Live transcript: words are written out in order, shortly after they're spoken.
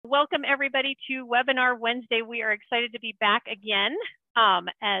welcome everybody to Webinar Wednesday. We are excited to be back again,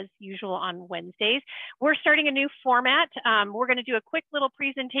 as usual on Wednesdays. We're starting a new format. We're going to do a quick little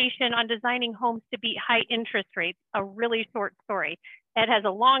presentation on designing homes to beat high interest rates, a really short story. Ed has a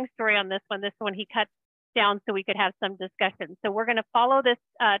long story on this one. This one he cut down so we could have some discussion. So we're going to follow this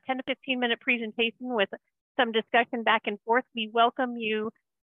 10 to 15 minute presentation with some discussion back and forth. We welcome you.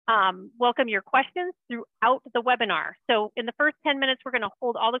 Welcome your questions throughout the webinar. So in the first 10 minutes, we're going to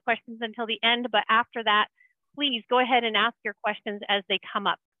hold all the questions until the end, but after that, please go ahead and ask your questions as they come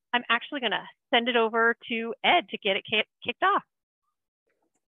up. I'm actually going to send it over to Ed to get it kicked off.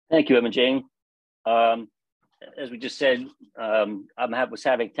 Thank you, Emma Jane. As we just said, was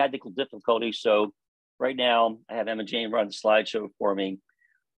having technical difficulties, so right now I have Emma Jane run the slideshow for me.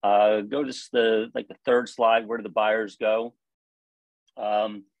 Go to the third slide. Where do the buyers go?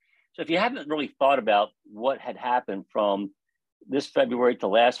 So if you haven't really thought about what had happened from this February to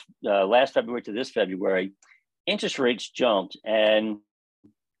last February to this February, interest rates jumped. And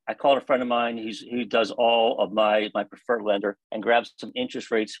I called a friend of mine who does all of my preferred lender and grabbed some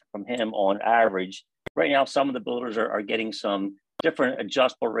interest rates from him on average. Right now, some of the builders are getting some different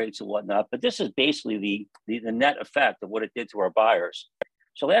adjustable rates and whatnot, but this is basically the net effect of what it did to our buyers.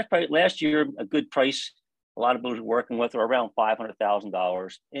 So last year, a good price a lot of builders were working with are around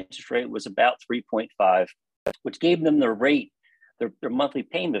 $500,000. Interest rate was about 3.5, which gave them their rate, their monthly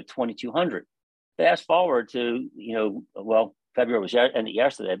payment of $2,200. Fast forward to, February was ended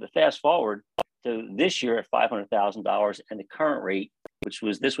yesterday, but fast forward to this year at $500,000 and the current rate, this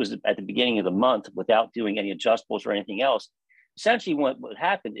was at the beginning of the month without doing any adjustables or anything else. Essentially, what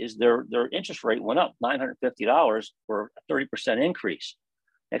happened is their interest rate went up $950 for a 30% increase.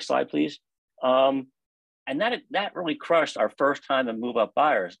 Next slide, please. And that really crushed our first time and move up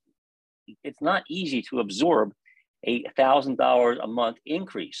buyers. It's not easy to absorb a $1,000 a month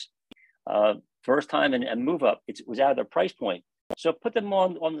increase. First time and move up, it was out of their price point. So put them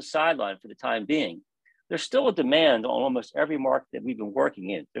on the sideline for the time being. There's still a demand on almost every market that we've been working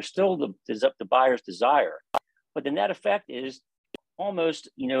in. There's still the buyer's desire, but the net effect is almost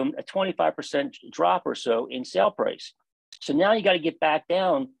a 25% drop or so in sale price. So now you got to get back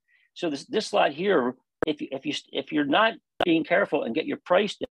down. So this slide here, if you're not being careful and get your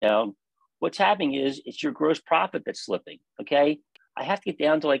price down, what's happening is it's your gross profit that's slipping. Okay, I have to get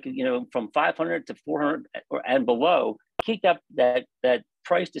down to from 500 to 400 and below. Keep that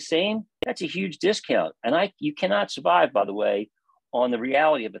price the same. That's a huge discount, and you cannot survive, by the way, on the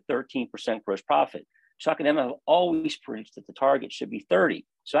reality of a 13% gross profit. Chuck and Emma have always preached that the target should be 30.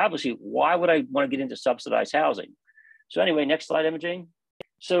 So obviously, why would I want to get into subsidized housing? So anyway, next slide, Emma Jane.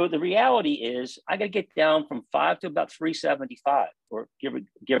 So the reality is I got to get down from 5 to about 375 or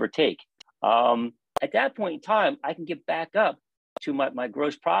give or take. At that point in time, I can get back up to my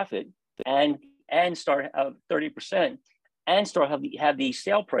gross profit and start 30% and start have the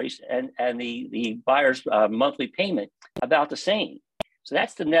sale price and the buyer's monthly payment about the same. So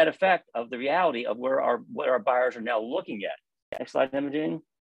that's the net effect of the reality of what our buyers are now looking at. Next slide, Emma Jane.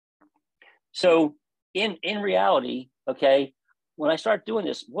 So in reality, okay, when I start doing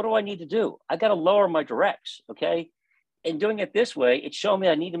this, what do I need to do? I got to lower my directs, okay? And doing it this way, it's showing me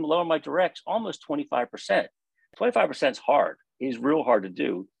I need to lower my directs almost 25%. 25% is hard. It is real hard to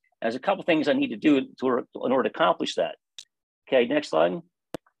do. There's a couple things I need to do in order to accomplish that. Okay, next slide.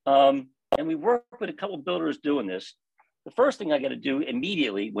 And we work with a couple of builders doing this. The first thing I got to do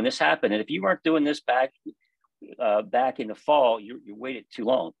immediately when this happened, and if you weren't doing this back in the fall, you waited too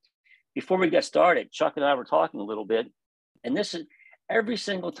long. Before we got started, Chuck and I were talking a little bit. And this is every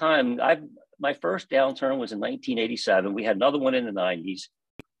single time. My first downturn was in 1987. We had another one in the 90s,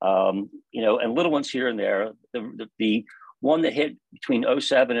 and little ones here and there. The one that hit between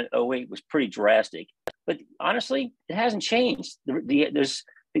 07 and 08 was pretty drastic. But honestly, it hasn't changed. There's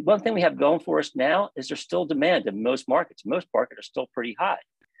the one thing we have going for us now is there's still demand in most markets. Most markets are still pretty high.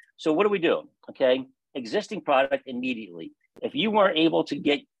 So what do we do? Okay, existing product immediately. If you weren't able to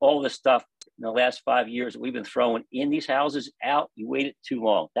get all this stuff in the last 5 years that we've been throwing in these houses out, you waited too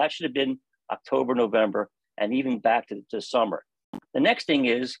long. That should have been October, November, and even back to summer. The next thing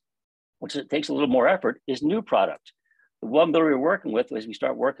is, which it takes a little more effort, is new product. The one builder we were working with, as we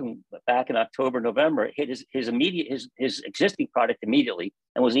start working back in October, November, hit his existing product immediately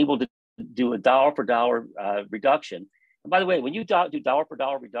and was able to do a dollar for dollar reduction. And by the way, when you do dollar for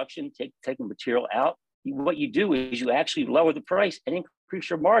dollar reduction, take the material out, what you do is you actually lower the price and increase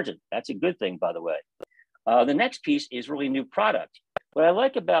your margin. That's a good thing, by the way. The next piece is really new product. What I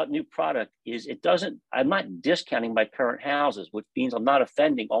like about new product is I'm not discounting my current houses, which means I'm not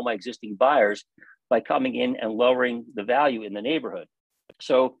offending all my existing buyers by coming in and lowering the value in the neighborhood.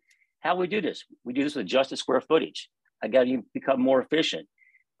 So how we do this? We do this with adjusted square footage. I got to become more efficient.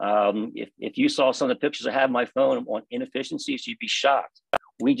 If you saw some of the pictures I have on my phone on inefficiencies, you'd be shocked.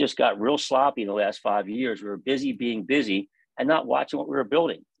 We just got real sloppy in the last 5 years. We were busy being busy and not watching what we were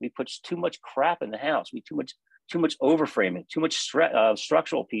building. We put too much crap in the house. We too much overframing, too much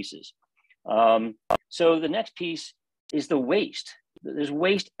structural pieces. So the next piece is the waste. There's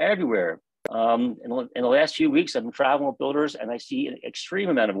waste everywhere. In the last few weeks, I've been traveling with builders and I see an extreme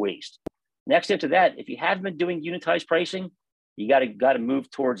amount of waste. Next step to that, if you haven't been doing unitized pricing, you got to move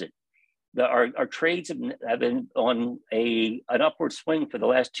towards it. Our trades have been on an upward swing for the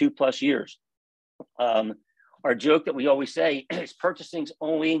last 2+ years. Our joke that we always say is purchasing's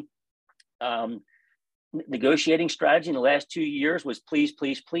only negotiating strategy in the last 2 years was please,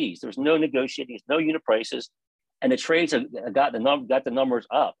 please, please. There's no negotiating, there's no unit prices, and the trades have got the numbers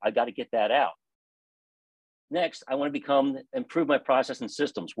up. I got to get that out. Next, I want to improve my process and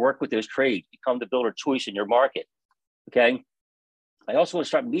systems, work with those trades, become the builder choice in your market. Okay. I also want to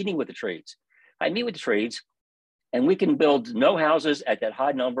start meeting with the trades. I meet with the trades and we can build no houses at that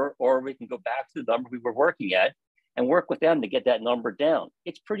high number, or we can go back to the number we were working at and work with them to get that number down.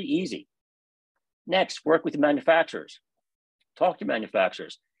 It's pretty easy. Next, work with the manufacturers. Talk to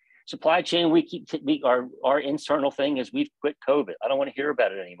manufacturers. Supply chain, our internal thing is we've quit COVID. I don't want to hear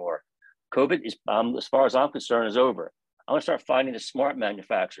about it anymore. COVID is, as far as I'm concerned, is over. I want to start finding the smart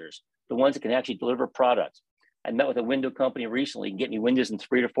manufacturers, the ones that can actually deliver products. I met with a window company recently and get me windows in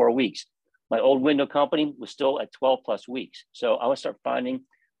 3 to 4 weeks. My old window company was still at 12+ weeks. So I want to start finding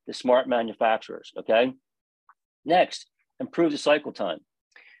the smart manufacturers, okay? Next, improve the cycle time.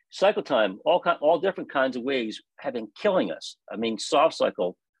 Cycle time, all different kinds of ways have been killing us. I mean, soft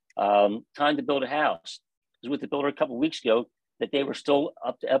cycle, time to build a house. I was with the builder a couple of weeks ago that they were still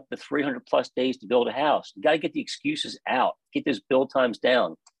up to 300+ days to build a house. You got to get the excuses out, get those build times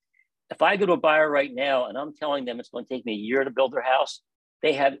down. If I go to a buyer right now and I'm telling them it's going to take me a year to build their house,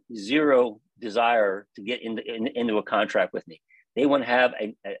 they have zero desire to get into a contract with me. They want to have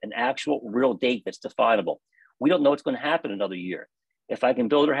an actual real date that's definable. We don't know what's going to happen another year. If I can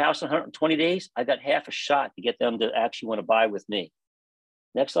build their house in 120 days, I got half a shot to get them to actually want to buy with me.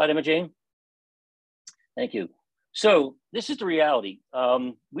 Next slide, Emma-Jane. Thank you. So this is the reality.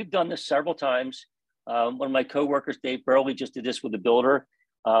 We've done this several times. One of my coworkers, Dave Burley, just did this with a builder.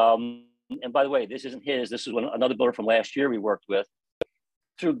 And by the way, this isn't his. This is another builder from last year we worked with.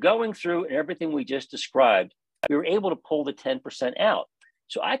 Through going through everything we just described, we were able to pull the 10% out.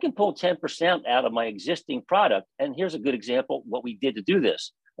 So I can pull 10% out of my existing product. And here's a good example what we did to do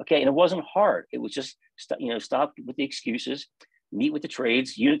this. Okay, and it wasn't hard. It was just stop with the excuses, meet with the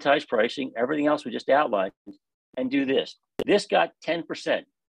trades, unitize pricing, everything else we just outlined, and do this. This got 10%.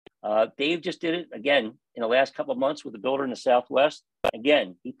 Dave just did it again in the last couple of months with a builder in the Southwest.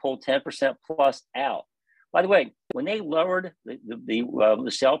 Again, he pulled 10% plus out. By the way, when they lowered the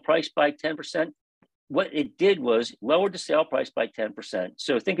sale price by 10%, what it did was lowered the sale price by 10%.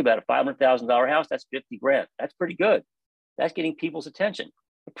 So think about a $500,000 house, that's 50 grand. That's pretty good. That's getting people's attention.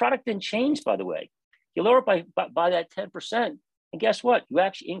 The product didn't change, by the way. You lower it by that 10%, and guess what? You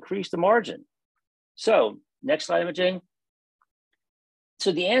actually increase the margin. So next slide, Emma-Jane.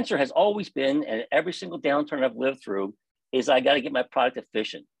 So the answer has always been, and every single downturn I've lived through, is I got to get my product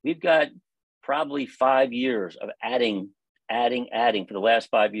efficient. We've got probably 5 years of adding for the last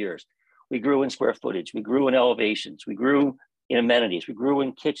 5 years. We grew in square footage. We grew in elevations. We grew in amenities. We grew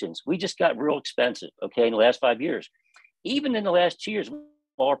in kitchens. We just got real expensive, okay, in the last 5 years. Even in the last 2 years,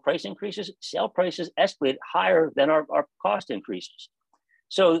 all our price increases, sale prices escalated higher than our cost increases.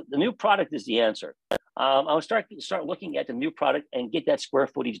 So the new product is the answer. I'll start looking at the new product and get that square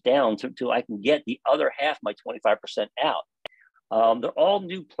footage down till I can get the other half, my 25% out. They're all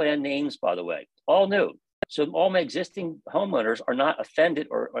new plan names, by the way, all new. So all my existing homeowners are not offended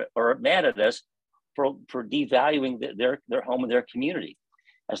or mad at us for devaluing their home and their community.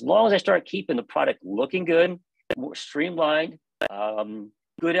 As long as I start keeping the product looking good, more streamlined,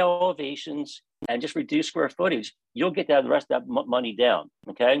 good elevations, and just reduce square footage, you'll get the rest of that money down,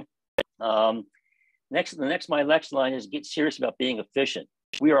 okay? My next line is get serious about being efficient.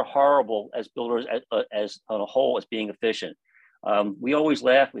 We are horrible as builders as on a whole as being efficient. We always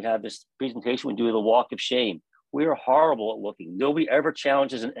laugh. We have this presentation we do the walk of shame. We are horrible at looking. Nobody ever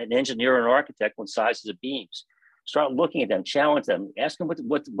challenges an engineer or an architect on sizes of beams. Start looking at them, challenge them, ask them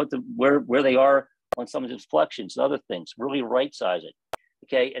where they are on some of the deflections and other things. Really right size it.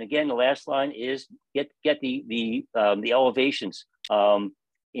 Okay, and again, the last line is get the elevations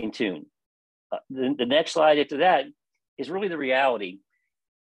in tune. The next slide after that is really the reality.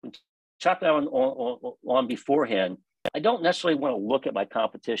 Chuck and I on beforehand. I don't necessarily want to look at my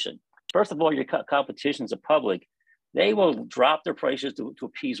competition. First of all, your competition's a public. They will drop their prices to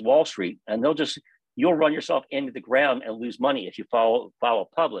appease Wall Street, and you'll run yourself into the ground and lose money if you follow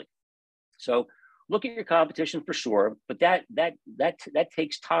public. So look at your competition for sure, but that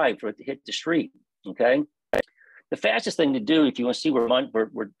takes time for it to hit the street. Okay. The fastest thing to do if you want to see where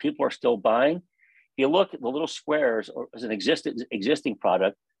people are still buying, if you look at the little squares or as an existing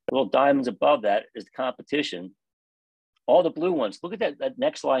product, the little diamonds above that is the competition. All the blue ones, look at that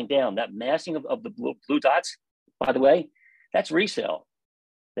next line down, that massing of the blue dots, by the way, that's resale.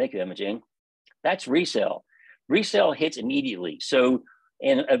 Thank you, Emma Jane. That's resale. Resale hits immediately. So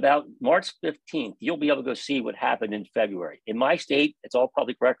in about March 15th, you'll be able to go see what happened in February. In my state, it's all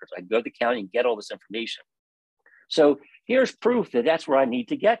public records. I can go to the county and get all this information. So here's proof that that's where I need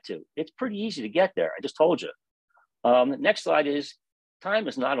to get to. It's pretty easy to get there. I just told you. Next slide is time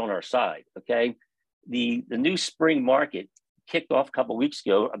is not on our side, okay? The new spring market kicked off a couple of weeks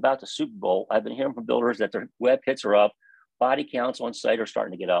ago about the Super Bowl. I've been hearing from builders that their web hits are up, body counts on site are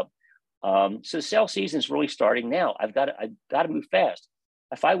starting to get up. So the sale season is really starting now. I've got to move fast.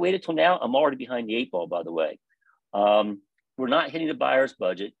 If I waited till now, I'm already behind the 8 ball, by the way. We're not hitting the buyer's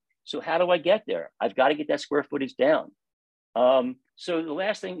budget. So how do I get there? I've got to get that square footage down. So the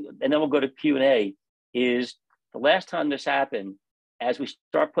last thing, and then we'll go to Q&A, is the last time this happened, as we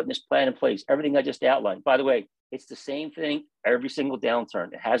start putting this plan in place, everything I just outlined, by the way, it's the same thing every single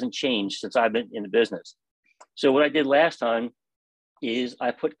downturn. It hasn't changed since I've been in the business. So what I did last time is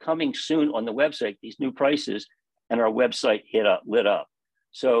I put coming soon on the website, these new prices, and our website lit up.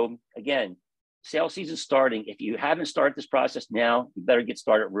 So again, sales season starting. If you haven't started this process now, you better get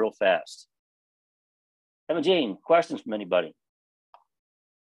started real fast. Emma Jane, questions from anybody?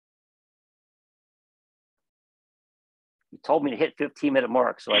 You told me to hit 15-minute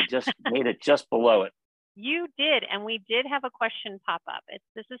mark, so I just made it just below it. You did, and we did have a question pop up.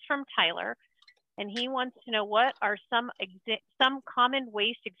 This is from Tyler, and he wants to know what are some common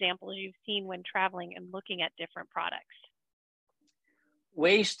waste examples you've seen when traveling and looking at different products?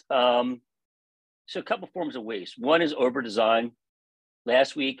 Waste, so a couple forms of waste. One is over design.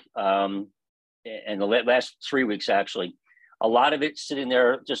 Last week, and the last 3 weeks actually, a lot of it sitting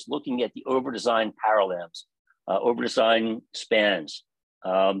there just looking at the over design parallels, over design spans.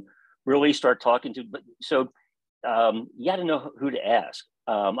 Really start talking to, you got to know who to ask.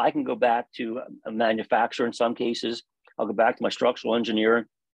 I can go back to a manufacturer in some cases. I'll go back to my structural engineer.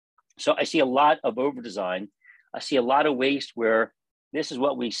 So I see a lot of over design. I see a lot of waste where this is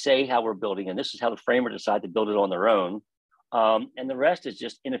what we say how we're building, and this is how the framer decide to build it on their own. And the rest is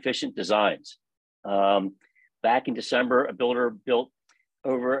just inefficient designs. Back in December, a builder built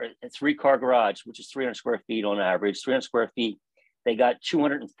over a 3-car garage, which is 300 square feet on average, 300 square feet. They got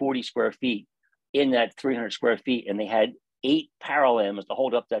 240 square feet in that 300 square feet, and they had 8 parallels to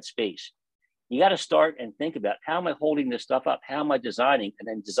hold up that space. You got to start and think about, how am I holding this stuff up? How am I designing? And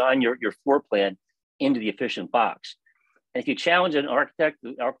then design your floor plan into the efficient box. And if you challenge an architect,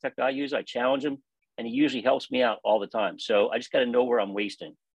 the architect I use, I challenge him, and he usually helps me out all the time. So I just got to know where I'm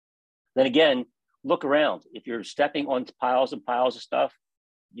wasting. Then again, look around. If you're stepping onto piles and piles of stuff,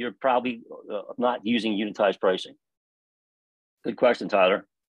 you're probably not using unitized pricing. Good question, Tyler.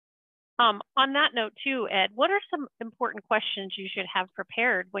 On that note too, Ed, what are some important questions you should have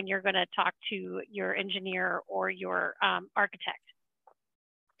prepared when you're going to talk to your engineer or your architect?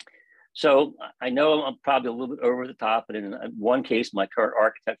 So I know I'm probably a little bit over the top, but in one case, my current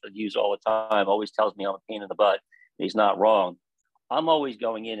architect that I use all the time always tells me I'm a pain in the butt. He's not wrong. I'm always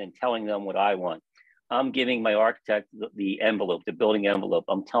going in and telling them what I want. I'm giving my architect the envelope, the building envelope.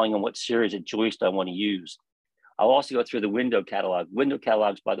 I'm telling them what series of joist I want to use. I'll also go through the window catalog. Window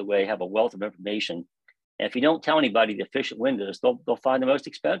catalogs, by the way, have a wealth of information. And if you don't tell anybody the efficient windows, they'll find the most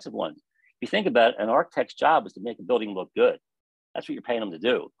expensive ones. If you think about it, an architect's job is to make a building look good. That's what you're paying them to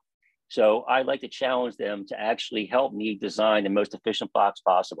do. So I like to challenge them to actually help me design the most efficient box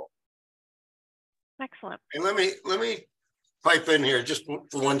possible. Excellent. And let me pipe in here just for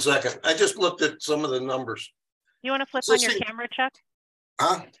 1 second. I just looked at some of the numbers. You want to flip on your camera, Chuck?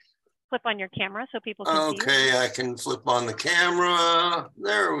 Huh? Flip on your camera so people can see you. Okay, I can flip on the camera.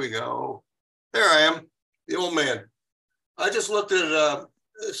 There we go. There I am, the old man. I just looked at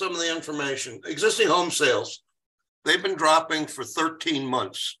some of the information. Existing home sales, they've been dropping for 13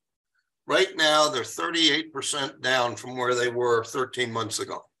 months. Right now, they're 38% down from where they were 13 months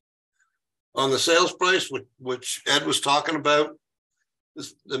ago. On the sales price, which Ed was talking about,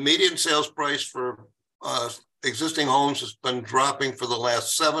 the median sales price for existing homes has been dropping for the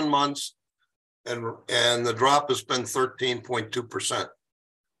last 7 months, and the drop has been 13.2%.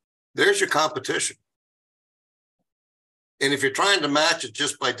 There's your competition. And if you're trying to match it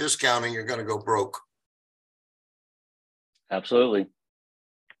just by discounting, you're going to go broke. Absolutely.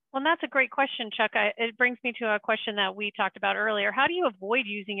 Well, that's a great question, Chuck. It brings me to a question that we talked about earlier. How do you avoid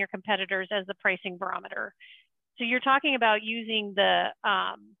using your competitors as the pricing barometer? So you're talking about using the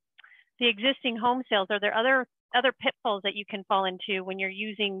existing home sales. Are there other pitfalls that you can fall into when you're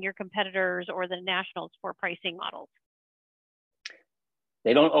using your competitors or the nationals for pricing models?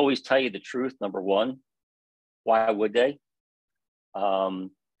 They don't always tell you the truth, number one. Why would they?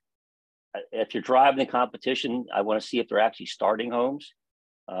 If you're driving the competition, I want to see if they're actually starting homes.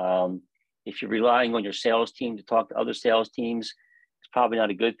 If you're relying on your sales team to talk to other sales teams, it's probably not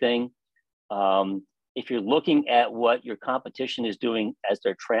a good thing. If you're looking at what your competition is doing as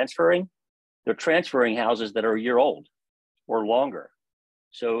they're transferring houses that are a year old or longer.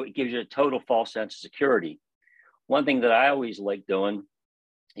 So it gives you a total false sense of security. One thing that I always like doing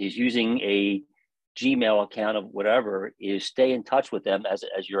is using a Gmail account of whatever, is stay in touch with them as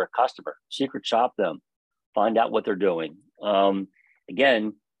you're a customer, secret shop them, find out what they're doing.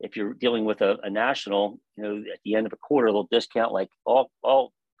 Again, if you're dealing with a national, at the end of a quarter, they'll discount like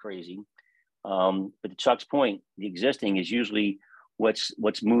all crazy. But to Chuck's point, the existing is usually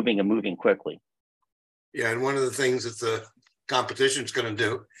what's moving and moving quickly. Yeah, and one of the things that the competition is going to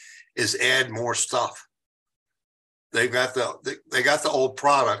do is add more stuff. They got the old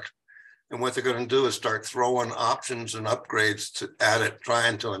product, and what they're going to do is start throwing options and upgrades at it,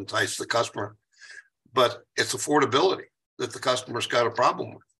 trying to entice the customer. But it's affordability that the customer's got a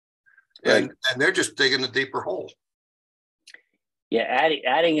problem with, right. And they're just digging a deeper hole. Yeah,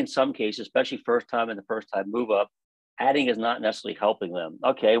 adding in some cases, especially first time move up, adding is not necessarily helping them.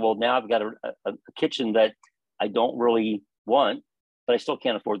 Okay, well now I've got a kitchen that I don't really want, but I still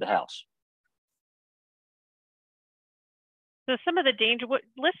can't afford the house. So some of the danger,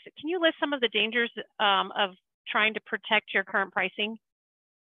 can you list some of the dangers of trying to protect your current pricing?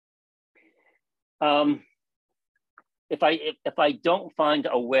 If I don't find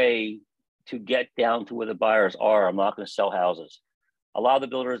a way to get down to where the buyers are, I'm not going to sell houses. A lot of the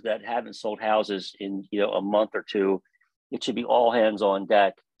builders that haven't sold houses in a month or two, it should be all hands on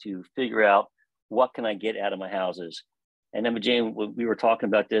deck to figure out what can I get out of my houses. And then, Jane, we were talking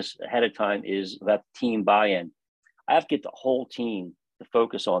about this ahead of time, is about team buy-in. I have to get the whole team to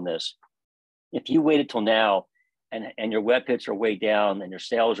focus on this. If you waited till now and your web hits are way down and your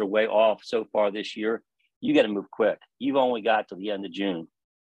sales are way off so far this year, you got to move quick. You've only got to the end of June,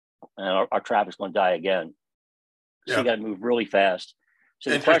 and our traffic's going to die again. So you got to move really fast. So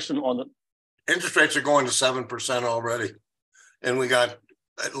the question on the interest rates are going to 7% already, and we got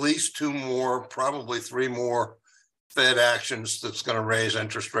at least 2 more, probably 3 more Fed actions that's going to raise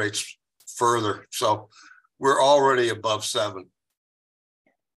interest rates further. So we're already above 7.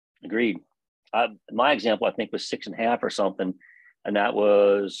 Agreed. My example, I think, was 6.5 or something, and that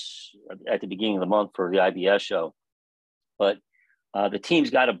was at the beginning of the month for the IBS show. But the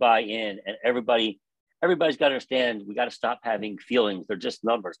team's got to buy in, and everybody's got to understand. We got to stop having feelings. They're just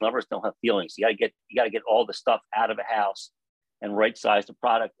numbers. Numbers don't have feelings. You got to get all the stuff out of a house and right size the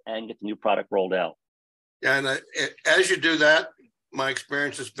product and get the new product rolled out. Yeah, and as you do that, my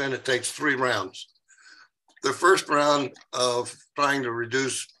experience has been it takes 3 rounds. The first round of trying to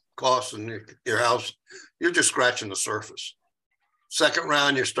reduce costs in your house, you're just scratching the surface. Second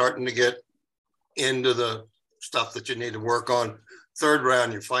round, you're starting to get into the stuff that you need to work on. Third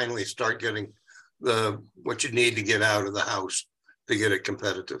round, you finally start getting what you need to get out of the house to get it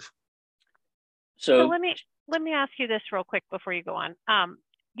competitive. So let me ask you this real quick before you go on.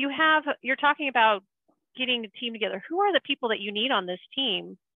 You're talking about getting a team together. Who are the people that you need on this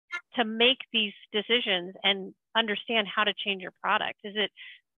team to make these decisions and understand how to change your product? Is it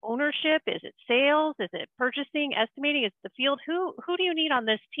ownership? Is it sales? Is it purchasing, estimating? Is it the field? Who do you need on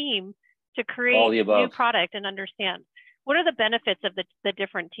this team to create new product and understand? What are the benefits of the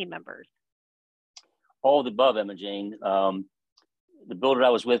different team members? All of the above, Emma Jane. The builder I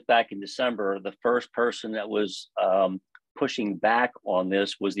was with back in December, the first person that was pushing back on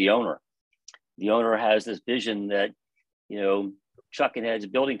this was the owner. The owner has this vision that, Chuck and Ed's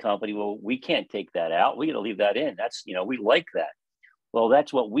building company, well, we can't take that out. We got to leave that in. That's, we like that. Well,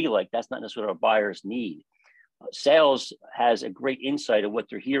 that's what we like. That's not necessarily what our buyers need. Sales has a great insight of what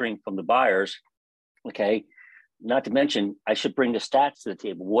they're hearing from the buyers. Okay. Not to mention, I should bring the stats to the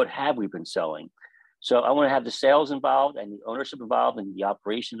table. What have we been selling? So I want to have the sales involved and the ownership involved and the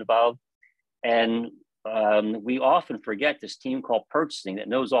operation involved. And we often forget this team called purchasing that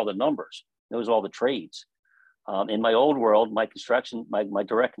knows all the numbers, knows all the trades. In my old world, my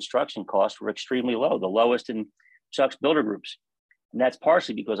direct construction costs were extremely low, the lowest in Chuck's builder groups. And that's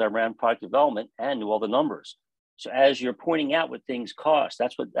partially because I ran product development and knew all the numbers. So as you're pointing out what things cost,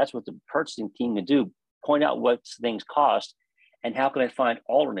 that's what the purchasing team can do. Point out what things cost and how can I find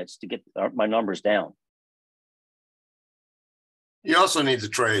alternates to get my numbers down. You also need the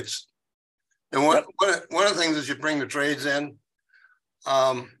trades. And one Yep. one of the things is you bring the trades in,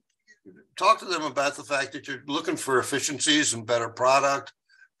 talk to them about the fact that you're looking for efficiencies and better product,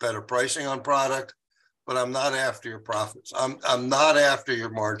 better pricing on product, but I'm not after your profits. I'm not after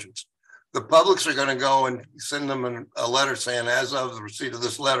your margins. The publics are going to go and send them a letter saying, as of the receipt of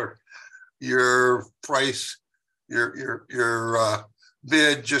this letter, your price, your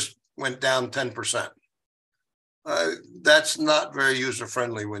bid just went down 10%. That's not very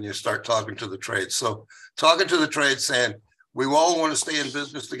user-friendly when you start talking to the trades. So talking to the trades saying, we all want to stay in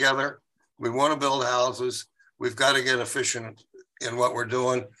business together. We want to build houses. We've got to get efficient in what we're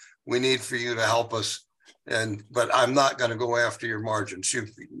doing. We need for you to help us. But I'm not going to go after your margins.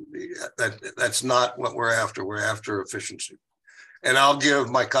 That's not what we're after. We're after efficiency. And I'll give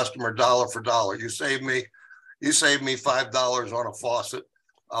my customer dollar for dollar. You save me $5 on a faucet.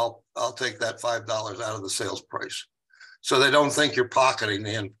 I'll take that $5 out of the sales price. So they don't think you're pocketing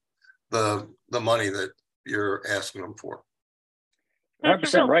in the money that you're asking them for.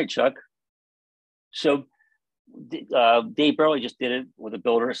 100% right, Chuck. So Dave Burley just did it with a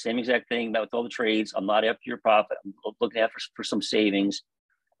builder, same exact thing, with all the trades. I'm not after your profit. I'm looking at for some savings.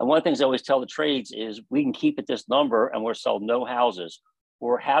 And one of the things I always tell the trades is we can keep at this number and we'll sell no houses.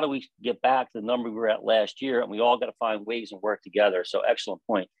 Or how do we get back to the number we were at last year? And we all got to find ways and work together. So excellent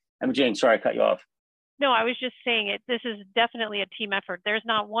point. Jane, sorry, I cut you off. No, I was just saying it. This is definitely a team effort. There's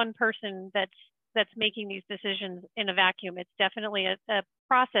not one person that's making these decisions in a vacuum. It's definitely a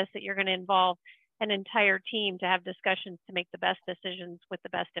process that you're going to involve an entire team to have discussions to make the best decisions with the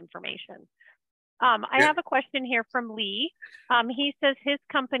best information. I have a question here from Lee. He says his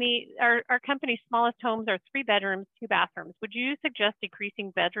company, our company's smallest homes are 3 bedrooms, 2 bathrooms. Would you suggest decreasing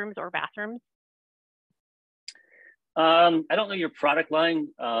bedrooms or bathrooms? I don't know your product line.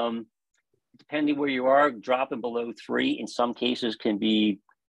 Depending where you are, dropping below 3 in some cases can be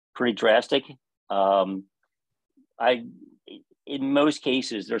pretty drastic. In most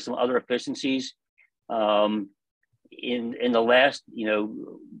cases, there's some other efficiencies. In the last,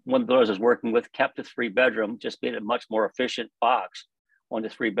 one of those I was working with kept the 3 bedroom, just made a much more efficient box on the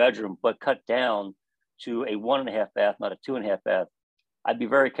 3 bedroom, but cut down to a 1.5 bath, not a 2.5 bath. I'd be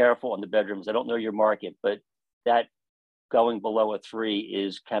very careful on the bedrooms. I don't know your market, but that going below a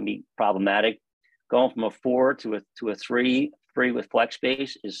 3 can be problematic. Going from a 4 to a 3 with flex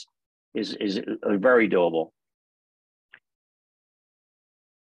space is very doable.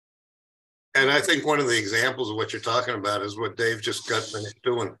 And I think one of the examples of what you're talking about is what Dave just got finished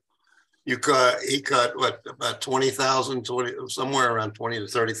doing. He cut what, about $20,000, somewhere around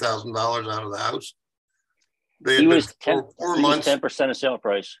 $20,000 to $30,000 out of the house. He was 4 months, 10% of sale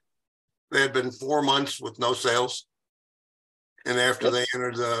price. They had been 4 months with no sales, and after they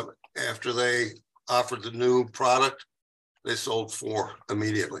offered the new product, they sold 4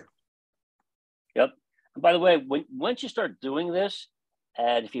 immediately. Yep. And by the way, once you start doing this,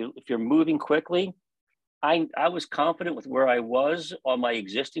 and if you're moving quickly, I was confident with where I was on my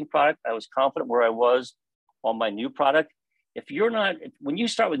existing product. I was confident where I was on my new product. When you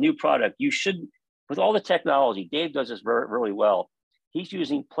start with new product, you should, with all the technology, Dave does this really well. He's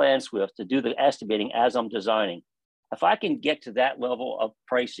using PlanSwift to do the estimating as I'm designing. If I can get to that level of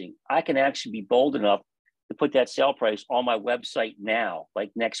pricing, I can actually be bold enough to put that sale price on my website now,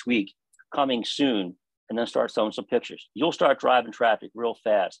 like next week, coming soon, and then start selling some pictures. You'll start driving traffic real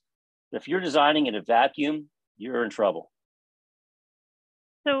fast. But if you're designing in a vacuum, you're in trouble.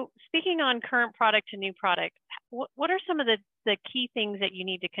 So speaking on current product to new product, what are some of the key things that you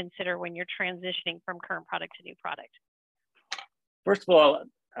need to consider when you're transitioning from current product to new product? First of all,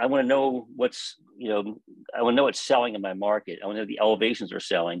 I want to know what's selling in my market. I want to know the elevations are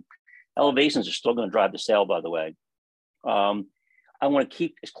selling. Elevations are still going to drive the sale, by the way. I want to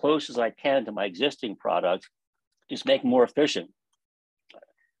keep as close as I can to my existing product, just make it more efficient. I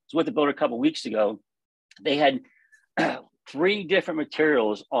was with the builder a couple of weeks ago. They had 3 different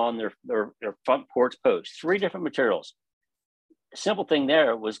materials on their front porch posts, 3 different materials. Simple thing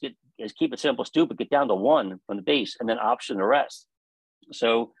there was keep it simple, stupid, get down to 1 from the base and then option the rest.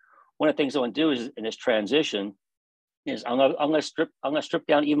 So one of the things I want to do is in this transition is I'm going to strip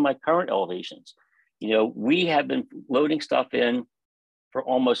down even my current elevations. We have been loading stuff in for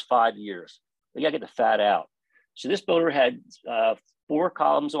almost 5 years. We got to get the fat out. So this builder had 4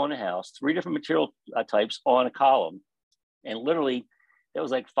 columns on the house, 3 different material types on a column. And literally, that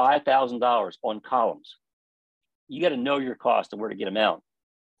was like $5,000 on columns. You got to know your cost and where to get them out.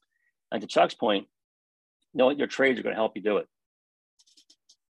 And to Chuck's point, know what your trades are going to help you do it.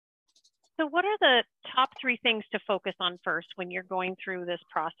 So what are the top 3 things to focus on first when you're going through this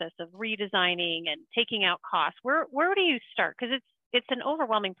process of redesigning and taking out costs? Where do you start? Because it's an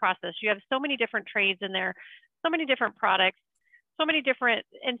overwhelming process. You have so many different trades in there, so many different products, so many different,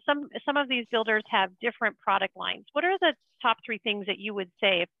 and some of these builders have different product lines. What are the top 3 things that you would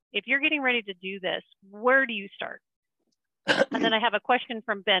say if you're getting ready to do this? Where do you start? And then I have a question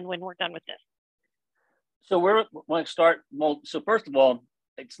from Ben when we're done with this. So where when I start, well, so first of all,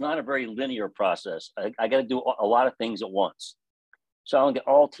 it's not a very linear process. I got to do a lot of things at once. So I want to get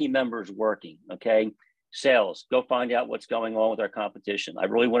all team members working, okay? Sales, go find out what's going on with our competition. I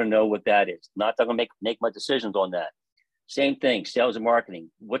really want to know what that is. Not that I'm going to make my decisions on that. Same thing, sales and marketing.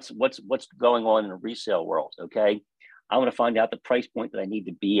 What's going on in the resale world, okay? I want to find out the price point that I need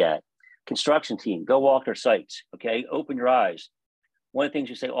to be at. Construction team, go walk their sites, okay? Open your eyes. One of the things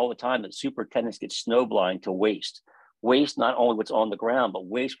we say all the time that superintendents get snowblind to waste. Waste not only what's on the ground, but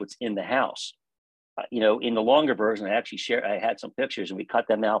waste what's in the house. In the longer version, I had some pictures and we cut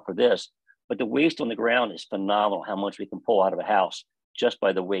them out for this, but the waste on the ground is phenomenal how much we can pull out of a house just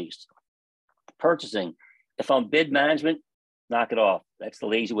by the waste. Purchasing, if I'm bid management, knock it off. That's the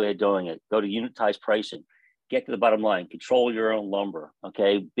lazy way of doing it. Go to unitized pricing, get to the bottom line, control your own lumber,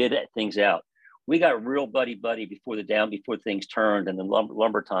 okay? Bid things out. We got real buddy before things turned and then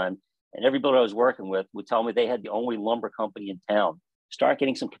lumber time. And every builder I was working with would tell me they had the only lumber company in town. Start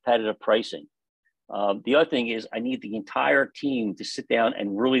getting some competitive pricing. The other thing is I need the entire team to sit down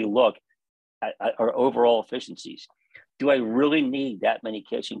and really look at our overall efficiencies. Do I really need that many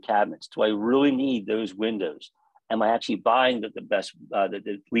kitchen cabinets? Do I really need those windows? Am I actually buying the best,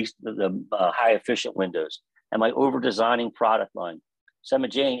 the high efficient windows? Am I over designing product line? So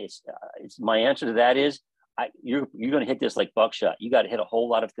Jane, it's my answer to that is you're going to hit this like buckshot. You got to hit a whole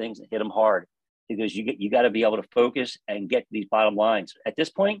lot of things and hit them hard because you got to be able to focus and get to these bottom lines. At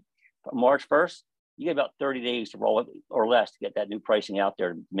this point, March 1st, you get about 30 days to roll it or less to get that new pricing out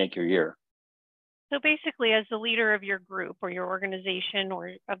there to make your year. So basically, as the leader of your group or your organization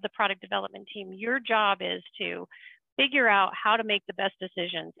or of the product development team, your job is to figure out how to make the best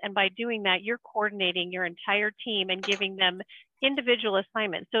decisions. And by doing that, you're coordinating your entire team and giving them individual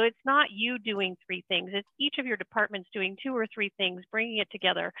assignments. So it's not you doing 3 things. It's each of your departments doing 2 or 3 things, bringing it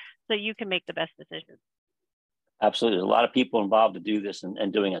together so you can make the best decisions. Absolutely. There's a lot of people involved to do this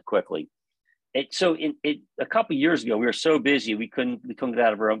and doing it quickly. A couple of years ago, we were so busy, we couldn't get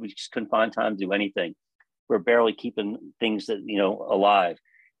out of our own. We just couldn't find time to do anything. We're barely keeping things alive.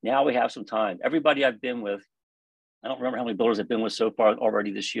 Now we have some time. Everybody I've been with, I don't remember how many builders I've been with so far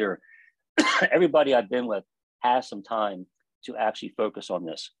already this year. Everybody I've been with has some time to actually focus on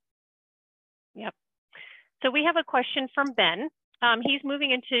this. Yep. So we have a question from Ben. He's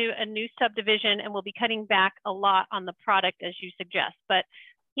moving into a new subdivision and will be cutting back a lot on the product as you suggest, but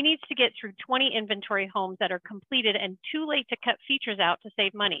he needs to get through 20 inventory homes that are completed and too late to cut features out to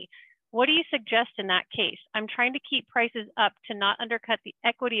save money. What do you suggest in that case? I'm trying to keep prices up to not undercut the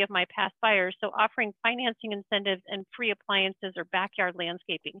equity of my past buyers, so offering financing incentives and free appliances or backyard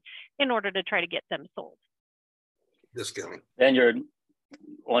landscaping in order to try to get them sold. Discounting. Then you're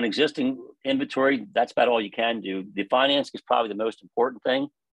on existing inventory, that's about all you can do. The financing is probably the most important thing.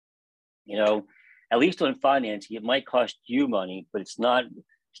 At least on financing, it might cost you money, but it's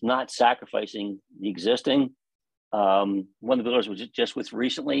not sacrificing the existing. One of the builders was just with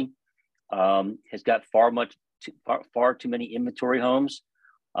recently has got far too many inventory homes.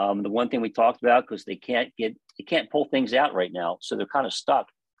 The one thing we talked about, because they can't pull things out right now, so they're kind of stuck.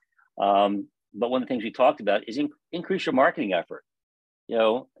 But one of the things we talked about is increase your marketing effort.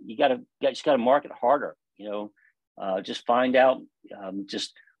 You just got to market harder. Just find out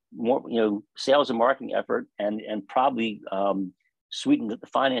just more. Sales and marketing effort, and probably sweeten the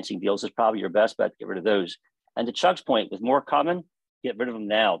financing deals is probably your best bet to get rid of those. And to Chuck's point, with more coming, get rid of them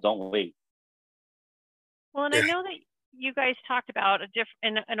now. Don't wait. Well, and I know that you guys talked about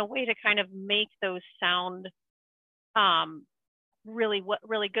in a way to kind of make those sound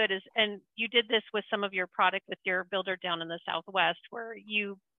really good is, and you did this with some of your product with your builder down in the Southwest, where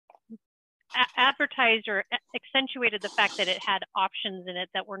you advertised or accentuated the fact that it had options in it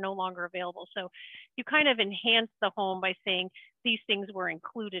that were no longer available. So you kind of enhanced the home by saying these things were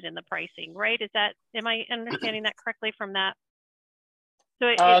included in the pricing, right? Am I understanding that correctly from that? So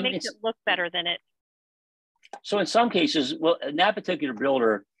it makes it look better than it. So in some cases, well, that particular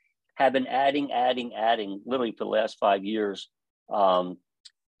builder had been adding literally for the last 5 years,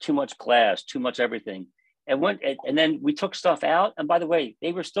 too much glass, too much everything. And then we took stuff out. And by the way,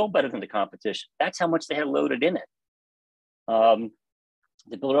 they were still better than the competition. That's how much they had loaded in it.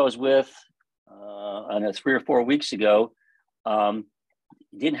 The builder I was with, I know 3 or 4 weeks ago,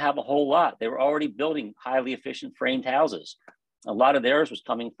 didn't have a whole lot. They were already building highly efficient framed houses. A lot of theirs was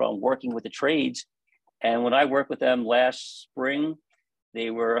coming from working with the trades. And when I worked with them last spring, they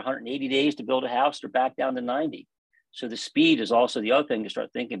were 180 days to build a house. They're back down to 90. So the speed is also the other thing to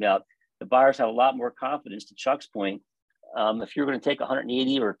start thinking about. The buyers have a lot more confidence, to Chuck's point. If you're going to take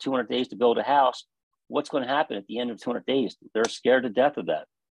 180 or 200 days to build a house, what's going to happen at the end of 200 days? They're scared to death of that.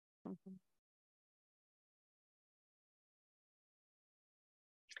 Mm-hmm.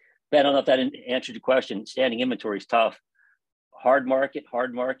 Ben, I don't know if that answered your question. Standing inventory is tough. Hard market,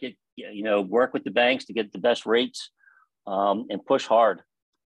 you know, work with the banks to get the best rates, and push hard.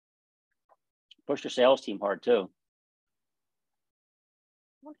 Push your sales team hard too.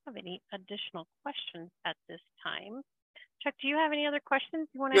 I don't have any additional questions at this time. Chuck, do you have any other questions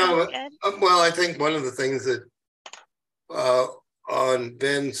you want to ask Ed? Well, I think one of the things that on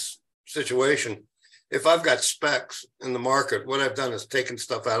Ben's situation, if I've got specs in the market, what I've done is taken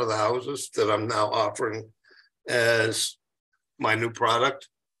stuff out of the houses that I'm now offering as my new product.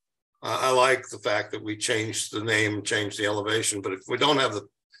 I like the fact that we changed the name, changed the elevation, but if we don't have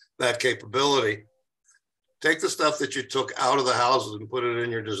that capability, take the stuff that you took out of the houses and put it in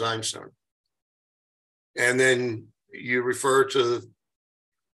your design center. And then you refer to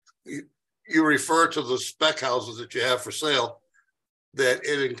the spec houses that you have for sale, that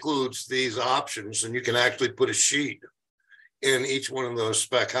it includes these options, and you can actually put a sheet in each one of those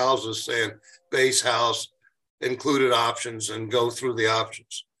spec houses saying base house, included options, and go through the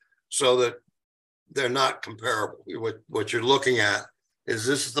options so that they're not comparable. What you're looking at is,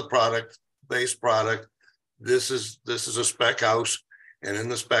 this is the product, base product. This is a spec house, and in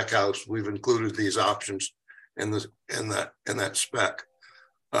the spec house, we've included these options in that spec.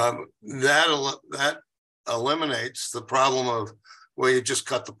 That eliminates the problem of, well, you just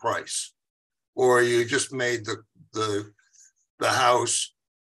cut the price, or you just made the house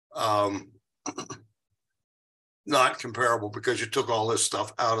not comparable because you took all this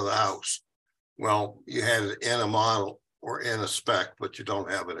stuff out of the house. Well, you had it in a model or in a spec, but you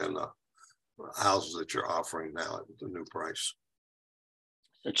don't have it in the houses that you're offering now at the new price.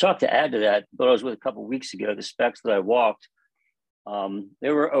 So Chuck, to add to that, but I was with a couple of weeks ago, the specs that I walked,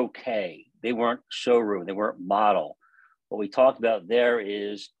 they were okay. They weren't showroom, they weren't model. What we talked about there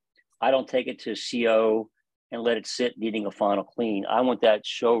is, I don't take it to CO and let it sit needing a final clean. I want that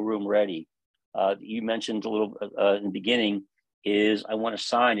showroom ready. You mentioned a little in the beginning, is I want a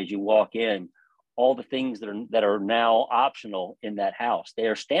sign as you walk in, all the things that are now optional in that house. They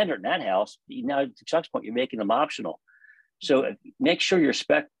are standard in that house. Now, to Chuck's point, you're making them optional. So make sure your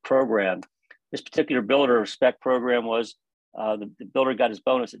spec program, this particular builder spec program was, the builder got his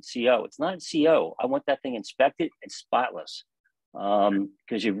bonus at CO. It's not at CO. I want that thing inspected and spotless,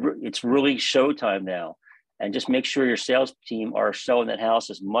 because it's really showtime now. And just make sure your sales team are selling that house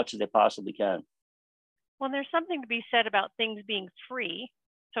as much as they possibly can. Well, there's something to be said about things being free,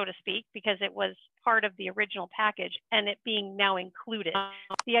 so to speak, because it was part of the original package and it being now included.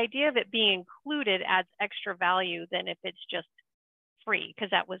 The idea of it being included adds extra value than if it's just free,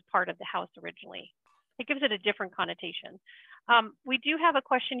 because that was part of the house originally. It gives it a different connotation. We do have a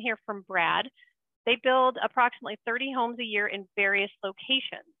question here from Brad. They build approximately 30 homes a year in various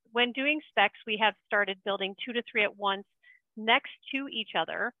locations. When doing specs, we have started building 2 to 3 at once next to each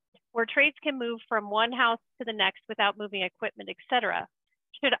other, where trades can move from one house to the next without moving equipment, etc.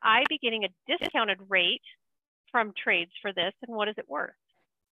 Should I be getting a discounted rate from trades for this, and what is it worth?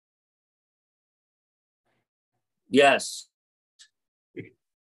 Yes.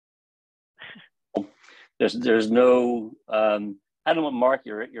 There's no, I don't know what mark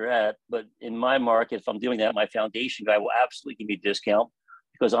you're at, but in my market, if I'm doing that, my foundation guy will absolutely give me a discount,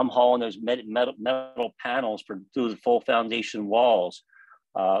 because I'm hauling those metal panels through the full foundation walls.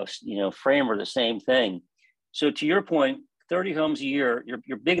 Framer, the same thing. So to your point, 30 homes a year,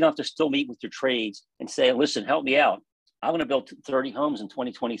 you're big enough to still meet with your trades and say, listen, help me out. I want to build 30 homes in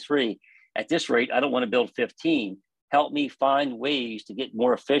 2023. At this rate, I don't want to build 15. Help me find ways to get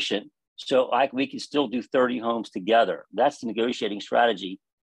more efficient so we can still do 30 homes together. That's the negotiating strategy.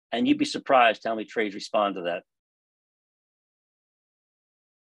 And you'd be surprised how many trades respond to that.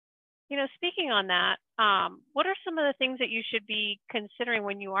 Speaking on that, what are some of the things that you should be considering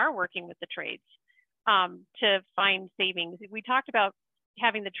when you are working with the trades to find savings? We talked about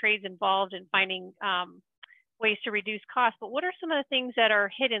having the trades involved and finding ways to reduce costs, but what are some of the things that are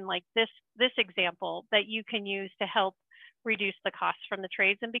hidden, like this example, that you can use to help reduce the costs from the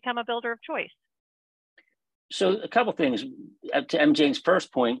trades and become a builder of choice? So a couple of things. To MJ's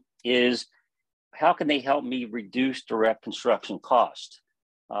first point is, how can they help me reduce direct construction cost?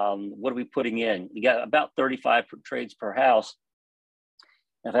 What are we putting in? You got about 35 trades per house.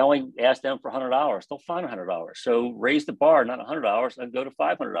 If I only ask them for $100, they'll find $100. So raise the bar, not $100, and go to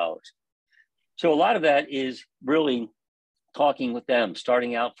 $500. So a lot of that is really talking with them,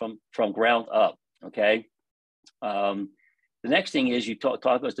 starting out from ground up. Okay. The next thing is you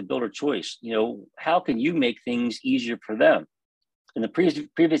talk as the builder choice. You know, how can you make things easier for them? And the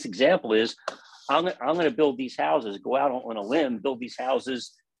previous example is, I'm going to build these houses, go out on a limb, build these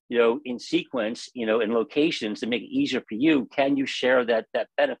houses, you know, in sequence, you know, in locations to make it easier for you. Can you share that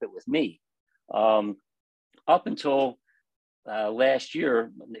benefit with me? Up until last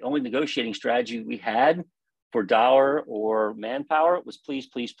year, the only negotiating strategy we had for dollar or manpower was please,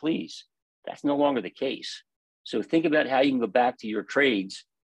 please, please. That's no longer the case. So think about how you can go back to your trades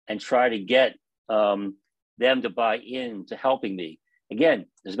and try to get them to buy in to helping me. Again,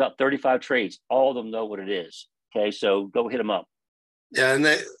 there's about 35 trades. All of them know what it is. Okay, so go hit them up. Yeah, and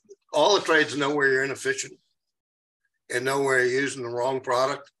all the trades know where you're inefficient and know where you're using the wrong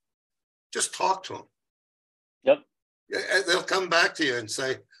product. Just talk to them. Yep. They'll come back to you and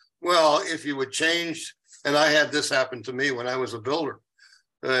say, well, if you would change, and I had this happen to me when I was a builder.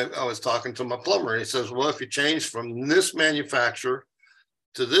 I was talking to my plumber. He says, well, if you change from this manufacturer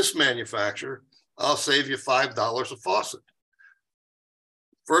to this manufacturer, I'll save you $5 a faucet.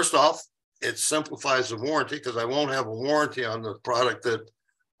 First off, it simplifies the warranty because I won't have a warranty on the product that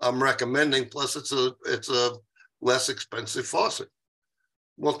I'm recommending. Plus, it's a less expensive faucet.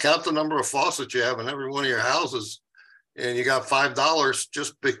 Well, count the number of faucets you have in every one of your houses, and you got $5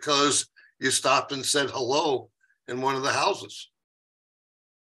 just because you stopped and said hello in one of the houses.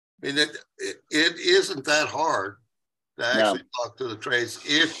 I mean, it isn't that hard to actually talk to the trades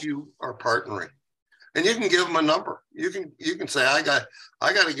if you are partnering. And you can give them a number. You can say, I got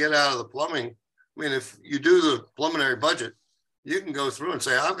to get out of the plumbing. I mean, if you do the preliminary budget, you can go through and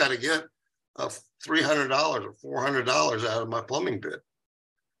say, I've got to get $300 or $400 out of my plumbing bid.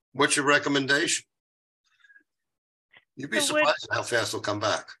 What's your recommendation? You'd be surprised how fast they'll come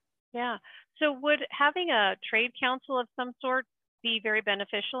back. Yeah. So would having a trade council of some sort be very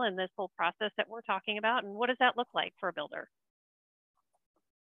beneficial in this whole process that we're talking about? And what does that look like for a builder?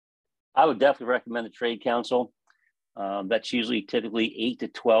 I would definitely recommend the trade council. That's usually typically 8 to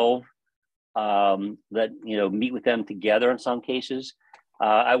 12 that, you know, meet with them together in some cases.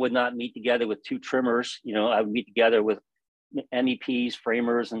 I would not meet together with two trimmers. You know, I would meet together with MEPs,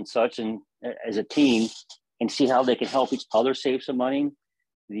 framers and such, and as a team, and see how they can help each other save some money.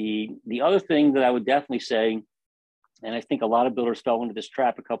 The other thing that I would definitely say, and I think a lot of builders fell into this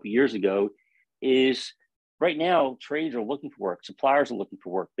trap a couple of years ago, is right now, trades are looking for work. Suppliers are looking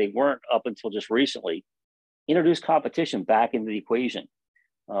for work. They weren't up until just recently. Introduce competition back into the equation.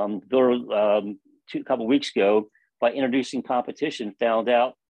 Builder, a couple of weeks ago, by introducing competition, found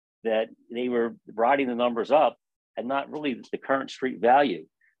out that they were riding the numbers up and not really the current street value.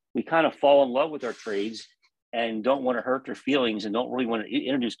 We kind of fall in love with our trades and don't want to hurt their feelings and don't really want to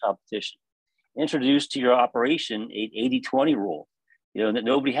introduce competition. Introduce to your operation an 80-20 rule, you know, that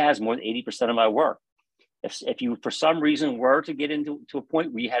nobody has more than 80% of my work. If you, for some reason, were to get into a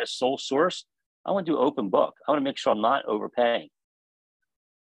point where you had a sole source, I want to do open book. I want to make sure I'm not overpaying.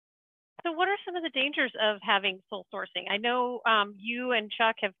 So what are some of the dangers of having sole sourcing? I know you and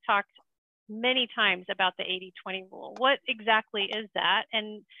Chuck have talked many times about the 80-20 rule. What exactly is that?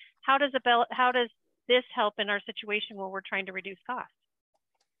 And how does this help in our situation where we're trying to reduce costs?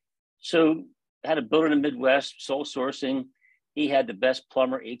 So I had a builder in the Midwest, sole sourcing. He had the best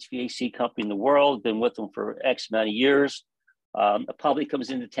plumber HVAC company in the world, been with them for X amount of years. The public comes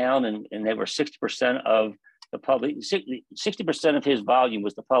into town and they were 60% of the public, 60% of his volume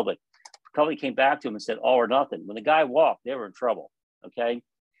was the public. The public came back to him and said, all or nothing. When the guy walked, they were in trouble, okay?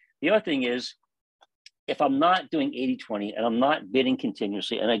 The other thing is, if I'm not doing 80-20 and I'm not bidding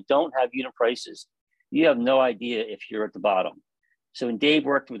continuously and I don't have unit prices, you have no idea if you're at the bottom. So when Dave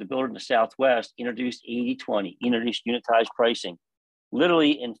worked with a builder in the Southwest, introduced 80-20, introduced unitized pricing,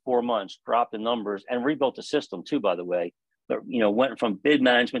 literally in 4 months, dropped the numbers and rebuilt the system too, by the way. But, you know, went from bid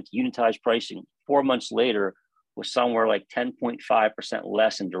management to unitized pricing. 4 months later was somewhere like 10.5%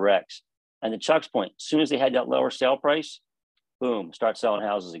 less in directs. And to Chuck's point, as soon as they had that lower sale price, boom, start selling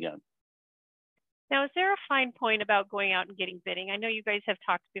houses again. Now, is there a fine point about going out and getting bidding? I know you guys have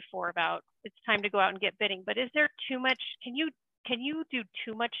talked before about it's time to go out and get bidding, but is there too much? Can you do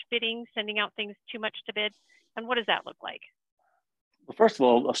too much bidding, sending out things too much to bid? And what does that look like? Well, first of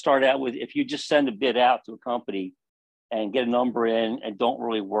all, I'll start out with, if you just send a bid out to a company and get a number in and don't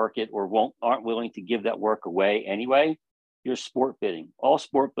really work it or aren't willing to give that work away anyway, you're sport bidding. All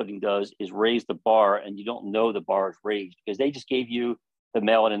sport bidding does is raise the bar and you don't know the bar is raised because they just gave you the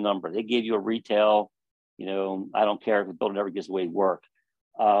mail-in number. They give you a retail, you know, I don't care if the building never gives away work.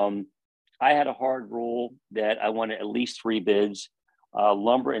 I had a hard rule that I wanted at least 3 bids.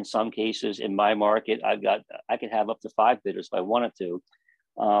 Lumber, in some cases, in my market, I could have up to 5 bidders if I wanted to.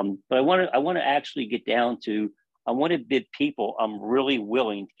 But I want to actually get down to, I want to bid people I'm really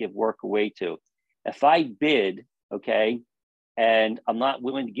willing to give work away to. If I bid, okay, and I'm not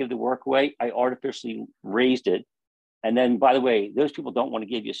willing to give the work away, I artificially raised it. And then, by the way, those people don't want to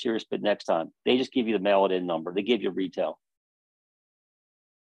give you a serious bid next time. They just give you the mail-it-in number. They give you retail.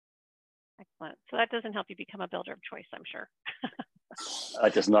 Excellent. So that doesn't help you become a builder of choice, I'm sure.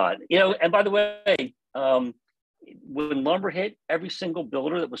 It does not. You know, and by the way, when lumber hit, every single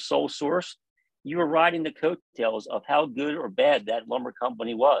builder that was sole source, you were riding the coattails of how good or bad that lumber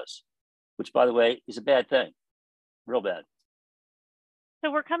company was, which, by the way, is a bad thing, real bad.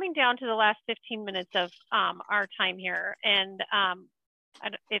 So we're coming down to the last 15 minutes of our time here. And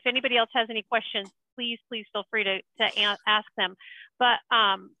if anybody else has any questions, please feel free to ask them. But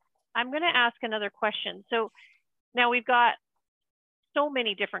I'm going to ask another question. So now we've got so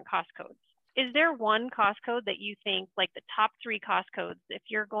many different cost codes. Is there one cost code that you think, like the top 3 cost codes, if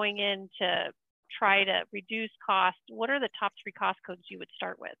you're going in to try to reduce cost, what are the top 3 cost codes you would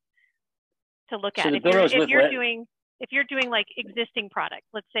start with to look at? If you're doing like existing product,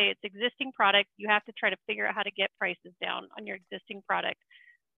 let's say it's existing product, you have to try to figure out how to get prices down on your existing product.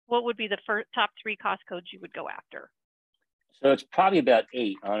 What would be the top 3 cost codes you would go after? So it's probably about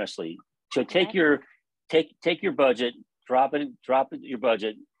 8, honestly. So take your budget, drop it your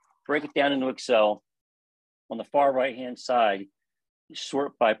budget, break it down into Excel. On the far right-hand side,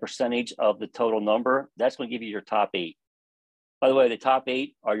 sort by percentage of the total number. That's going to give you your top 8. By the way, the top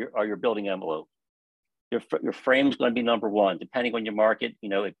 8 are your building envelope. Your frame is going to be number 1. Depending on your market, you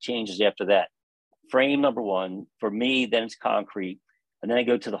know, it changes after that. Frame number 1. For me, then it's concrete. And then I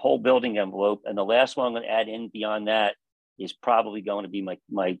go to the whole building envelope. And the last one I'm going to add in beyond that is probably going to be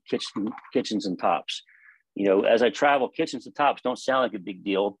my kitchens and tops. You know, as I travel, kitchens and tops don't sound like a big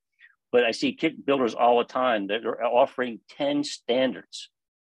deal, but I see builders all the time that are offering 10 standards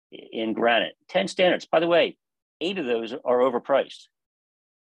in granite. 10 standards. By the way, 8 of those are overpriced.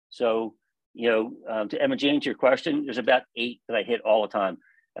 So, you know, to Emma Jane, to your question, there's about 8 that I hit all the time.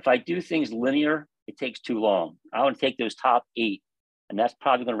 If I do things linear, it takes too long. I want to take those top 8, and that's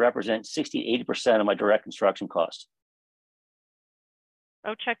probably going to represent 60 to 80% of my direct construction costs.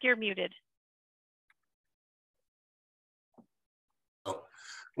 Oh, Chuck, you're muted.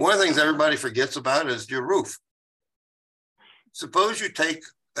 One of the things everybody forgets about is your roof. Suppose you take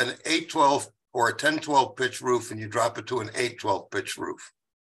an 8-12 or a 10-12 pitch roof and you drop it to an 8-12 pitch roof.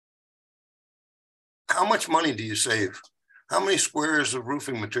 How much money do you save? How many squares of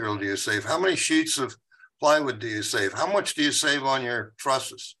roofing material do you save? How many sheets of plywood do you save? How much do you save on your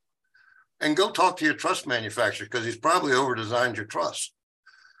trusses? And go talk to your truss manufacturer, because he's probably over-designed your truss.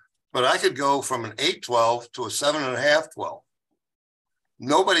 But I could go from an 8-12 to a 7.5-12.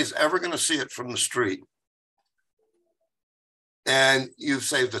 Nobody's ever going to see it from the street. And you've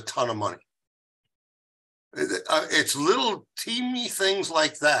saved a ton of money. It's little teeny things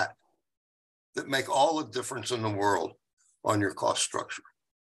like that that make all the difference in the world on your cost structure.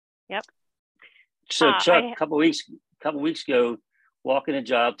 Yep. So Chuck, a couple weeks ago, walking a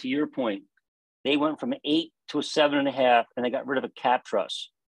job, to your point, they went from an 8 to a 7.5, and they got rid of a cap truss.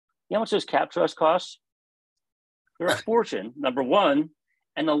 You know how much those cap truss costs? They're a fortune, number one,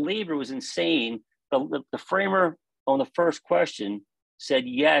 and the labor was insane. The framer on the first question said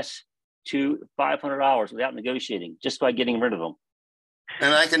yes to $500 without negotiating, just by getting rid of them.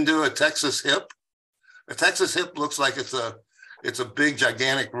 And I can do a Texas hip. A Texas hip looks like it's a big,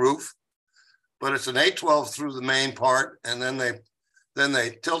 gigantic roof, but it's an 8-12 through the main part, and then they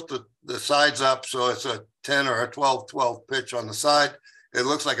tilt the sides up so it's a 10 or a 12-12 pitch on the side. It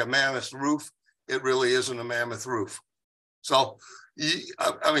looks like a mammoth roof. It really isn't a mammoth roof. So,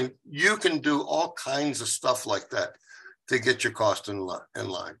 I mean, you can do all kinds of stuff like that to get your cost in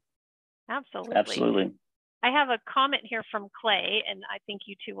line. Absolutely. Absolutely. I have a comment here from Clay, and I think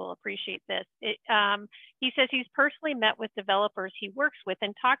you two will appreciate this. He says he's personally met with developers he works with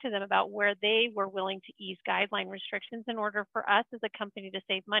and talked to them about where they were willing to ease guideline restrictions in order for us as a company to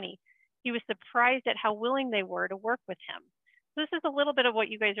save money. He was surprised at how willing they were to work with him. So this is a little bit of what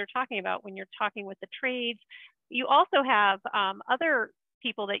you guys are talking about when you're talking with the trades. You also have other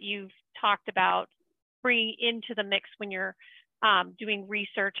people that you've talked about bringing into the mix when you're doing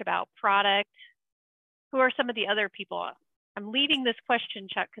research about product. Who are some of the other people? I'm leading this question,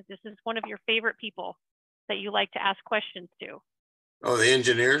 Chuck, because this is one of your favorite people that you like to ask questions to. Oh, the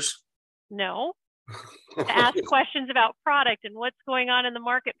engineers? No. to ask questions about product and what's going on in the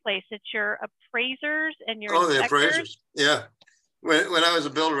marketplace. It's your appraisers and your the inspectors. appraisers. Yeah. When I was a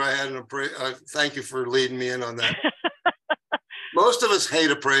builder, I had an appraiser. Thank you for leading me in on that. Most of us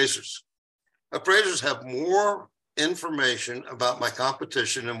hate appraisers. Appraisers have more information about my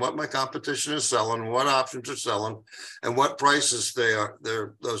competition and what my competition is selling, what options are selling, and what prices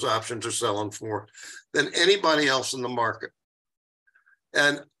those options are selling for than anybody else in the market.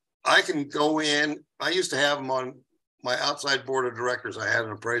 And I can go in. I used to have him on my outside board of directors. I had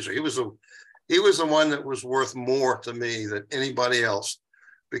an appraiser. He was the one that was worth more to me than anybody else,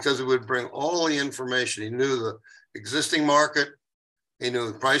 because it would bring all the information. He knew the existing market. He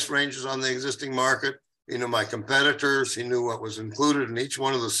knew the price ranges on the existing market. He knew my competitors. He knew what was included in each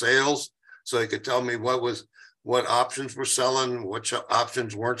one of the sales. So he could tell me what options were selling, what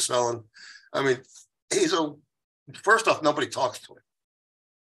options weren't selling. I mean, first off, nobody talks to him.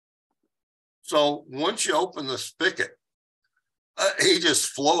 So once you open the spigot, he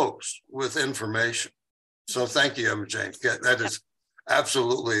just flows with information. So thank you, Emma Jane. That is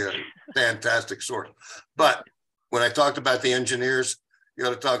absolutely a fantastic source. But when I talked about the engineers, you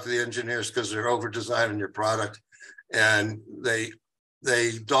got to talk to the engineers, because they're over designing your product, and they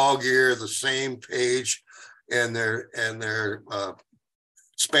dog ear the same page and their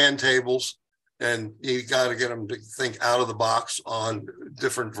span tables. And you got to get them to think out of the box on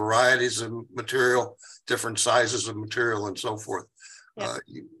different varieties of material, different sizes of material, and so forth. Yeah.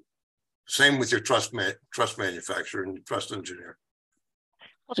 Same with your truss manufacturer and truss engineer.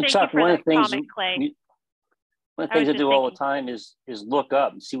 Well, thank you for that comment, Clay. One of the things I do all the time is look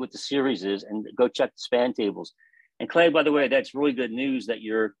up and see what the series is, and go check the span tables. And Clay, by the way, that's really good news that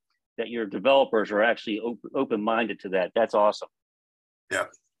your developers are actually open-minded to that. That's awesome. Yeah.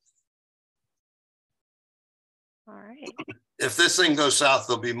 All right. If this thing goes south,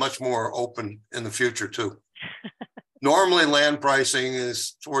 they'll be much more open in the future too. Normally, land pricing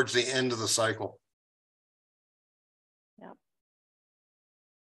is towards the end of the cycle. Yep.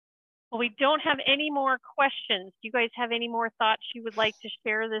 Well, we don't have any more questions. Do you guys have any more thoughts you would like to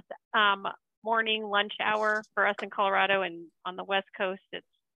share this morning lunch hour for us in Colorado? And on the West Coast, it's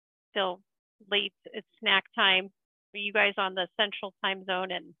still late. It's snack time. For you guys on the Central Time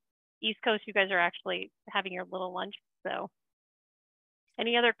Zone and East Coast, you guys are actually having your little lunch. So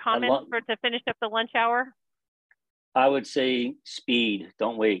any other comments to finish up the lunch hour? I would say speed,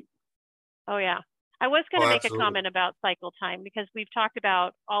 don't wait. Oh yeah. I was going to make a comment about cycle time, because we've talked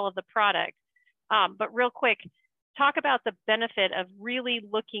about all of the products, but real quick, talk about the benefit of really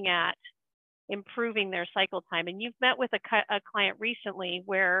looking at improving their cycle time. And you've met with a client recently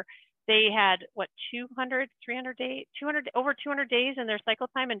where they had what, 200 over 200 days in their cycle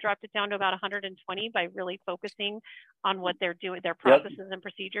time, and dropped it down to about 120 by really focusing on what they're doing, their processes and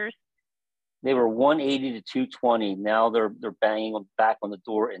procedures. They were 180 to 220. Now they're banging them back on the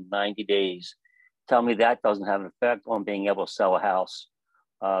door in 90 days. Tell me that doesn't have an effect on being able to sell a house.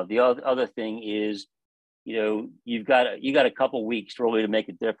 The other thing is, you got a couple weeks really to make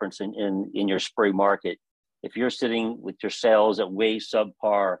a difference in your spring market. If you're sitting with your sales at way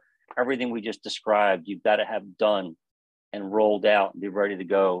subpar, everything we just described, you've got to have done and rolled out and be ready to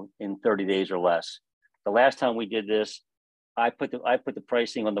go in 30 days or less. The last time we did this, I put the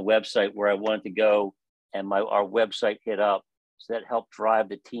pricing on the website where I wanted to go, and our website hit up. So that helped drive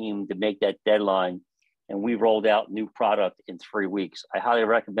the team to make that deadline. And we rolled out new product in 3 weeks. I highly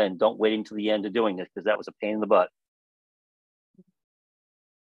recommend, don't wait until the end of doing this, because that was a pain in the butt.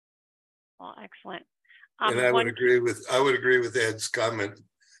 Well, excellent. And I would agree with Ed's comment.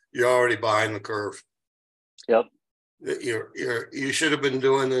 You're already behind the curve. Yep. You should have been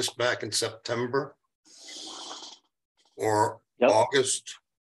doing this back in September or August.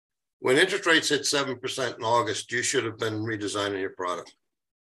 When interest rates hit 7% in August, you should have been redesigning your product.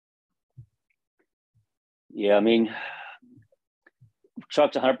 Yeah, I mean,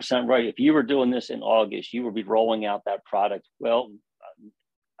 Chuck's 100% right. If you were doing this in August, you would be rolling out that product. Well,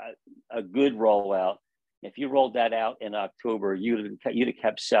 a good rollout. If you rolled that out in October, you'd have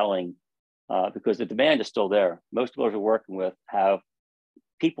kept selling because the demand is still there. Most builders we're working with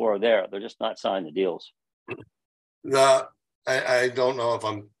people are there. They're just not signing the deals. I don't know if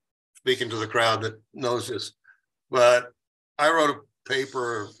I'm speaking to the crowd that knows this, but I wrote a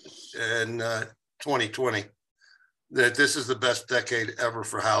paper in 2020 that this is the best decade ever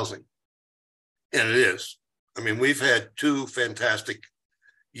for housing. And it is. I mean, we've had two fantastic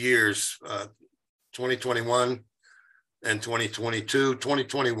years, 2021 and 2022.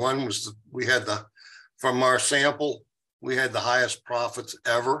 2021 from our sample, we had the highest profits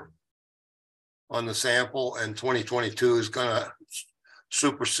ever on the sample, and 2022 is going to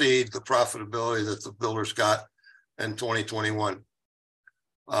supersede the profitability that the builders got in 2021.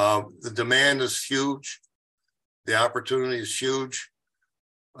 The demand is huge. The opportunity is huge.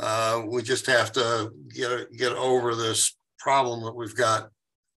 We just have to get over this problem that we've got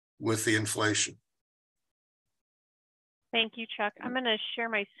with the inflation. Thank you, Chuck. I'm going to share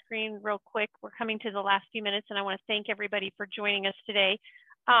my screen real quick. We're coming to the last few minutes, and I want to thank everybody for joining us today.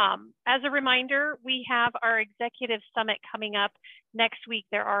 As a reminder, we have our Executive Summit coming up next week.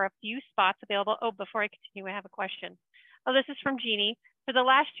 There are a few spots available. Oh, before I continue, I have a question. Oh, this is from Jeannie. For the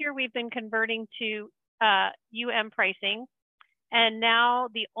last year, we've been converting to pricing, and now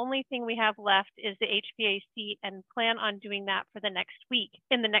the only thing we have left is the HVAC, and plan on doing that for the next week.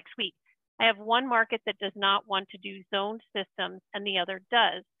 In the next week, I have one market that does not want to do zoned systems, and the other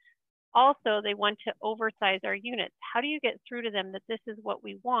does. Also, they want to oversize our units. How do you get through to them that this is what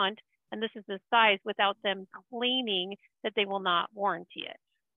we want and this is the size without them claiming that they will not warranty it?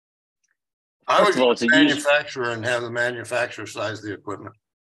 I would go to the manufacturer and have the manufacturer size the equipment.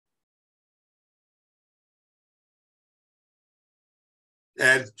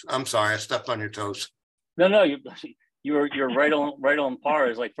 Ed, I'm sorry, I stepped on your toes. No, you're right on par.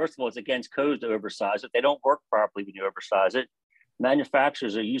 Is like, first of all, it's against codes to oversize it. They don't work properly when you oversize it.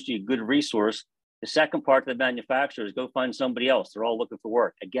 Manufacturers are usually a good resource. The second part of the manufacturer is go find somebody else. They're all looking for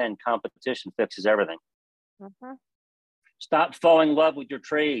work. Again, competition fixes everything. Mm-hmm. Stop falling in love with your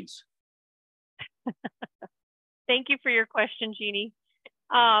trades. Thank you for your question, Jeannie.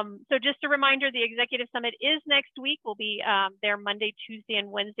 So just a reminder, the Executive Summit is next week. We'll be there Monday, Tuesday,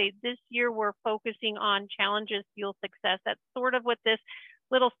 and Wednesday. This year, we're focusing on challenges fuel success. That's sort of what this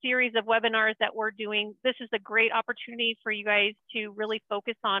little series of webinars that we're doing. This is a great opportunity for you guys to really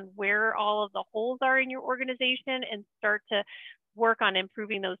focus on where all of the holes are in your organization and start to work on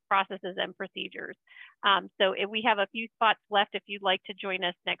improving those processes and procedures. So if we have a few spots left, if you'd like to join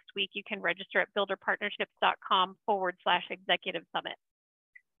us next week, you can register at builderpartnerships.com/executive summit.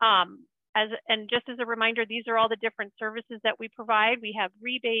 And just as a reminder, these are all the different services that we provide. We have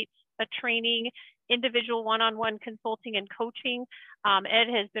rebates, a training, individual one-on-one consulting and coaching. Ed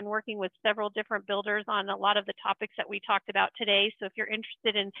has been working with several different builders on a lot of the topics that we talked about today. So if you're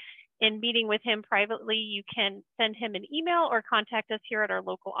interested in meeting with him privately, you can send him an email or contact us here at our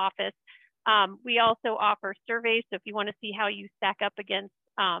local office. We also offer surveys. So if you want to see how you stack up against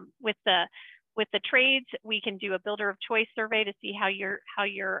with the trades, we can do a builder of choice survey to see how you're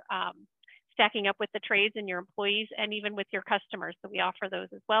stacking up with the trades and your employees, and even with your customers. So we offer those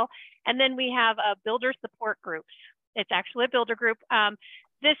as well. And then we have a builder support groups. It's actually a builder group.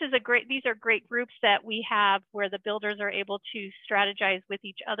 These are great groups that we have where the builders are able to strategize with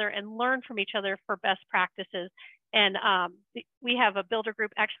each other and learn from each other for best practices. And we have a builder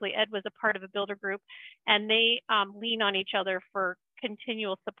group. Actually, Ed was a part of a builder group, and they lean on each other for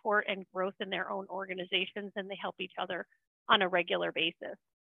continual support and growth in their own organizations, and they help each other on a regular basis.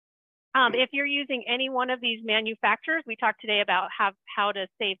 If you're using any one of these manufacturers, we talked today about how to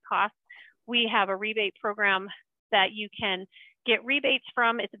save costs. We have a rebate program that you can get rebates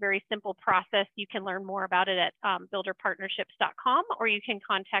from. It's a very simple process. You can learn more about it at builderpartnerships.com, or you can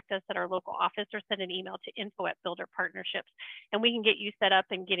contact us at our local office or send an email to info@builderpartnerships, and we can get you set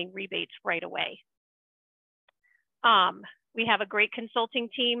up and getting rebates right away. We have a great consulting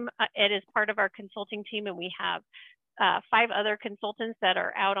team. Ed is part of our consulting team, and we have 5 other consultants that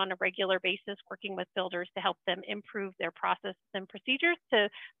are out on a regular basis working with builders to help them improve their processes and procedures to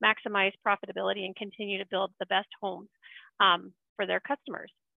maximize profitability and continue to build the best homes for their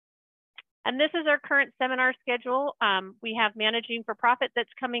customers. And this is our current seminar schedule. We have Managing for Profit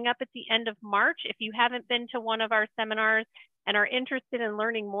that's coming up at the end of March. If you haven't been to one of our seminars and are interested in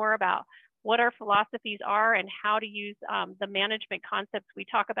learning more about what our philosophies are and how to use the management concepts we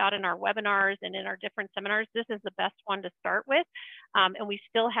talk about in our webinars and in our different seminars, this is the best one to start with. And we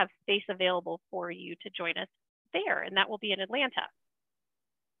still have space available for you to join us there, and that will be in Atlanta.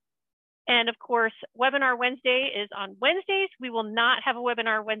 And of course, Webinar Wednesday is on Wednesdays. We will not have a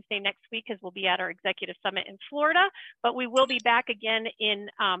Webinar Wednesday next week because we'll be at our Executive Summit in Florida, but we will be back again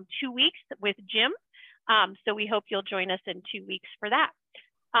in 2 weeks with Jim. So we hope you'll join us in 2 weeks for that.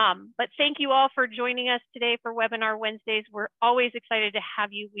 But thank you all for joining us today for Webinar Wednesdays. We're always excited to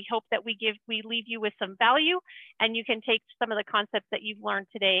have you. We hope that we leave you with some value, and you can take some of the concepts that you've learned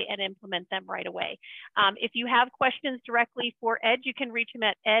today and implement them right away. If you have questions directly for Ed, you can reach him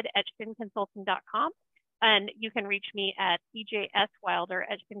at ed@spinconsulting.com, and you can reach me at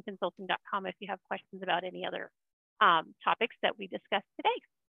ejswilder@spinconsulting.com if you have questions about any other topics that we discussed today.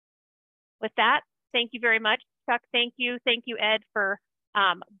 With that, thank you very much, Chuck. Thank you, Ed, for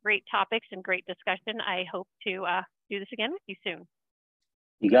great topics and great discussion. I hope to do this again with you soon.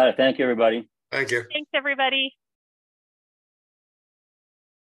 You got it. Thank you, everybody. Thank you. Thanks, everybody.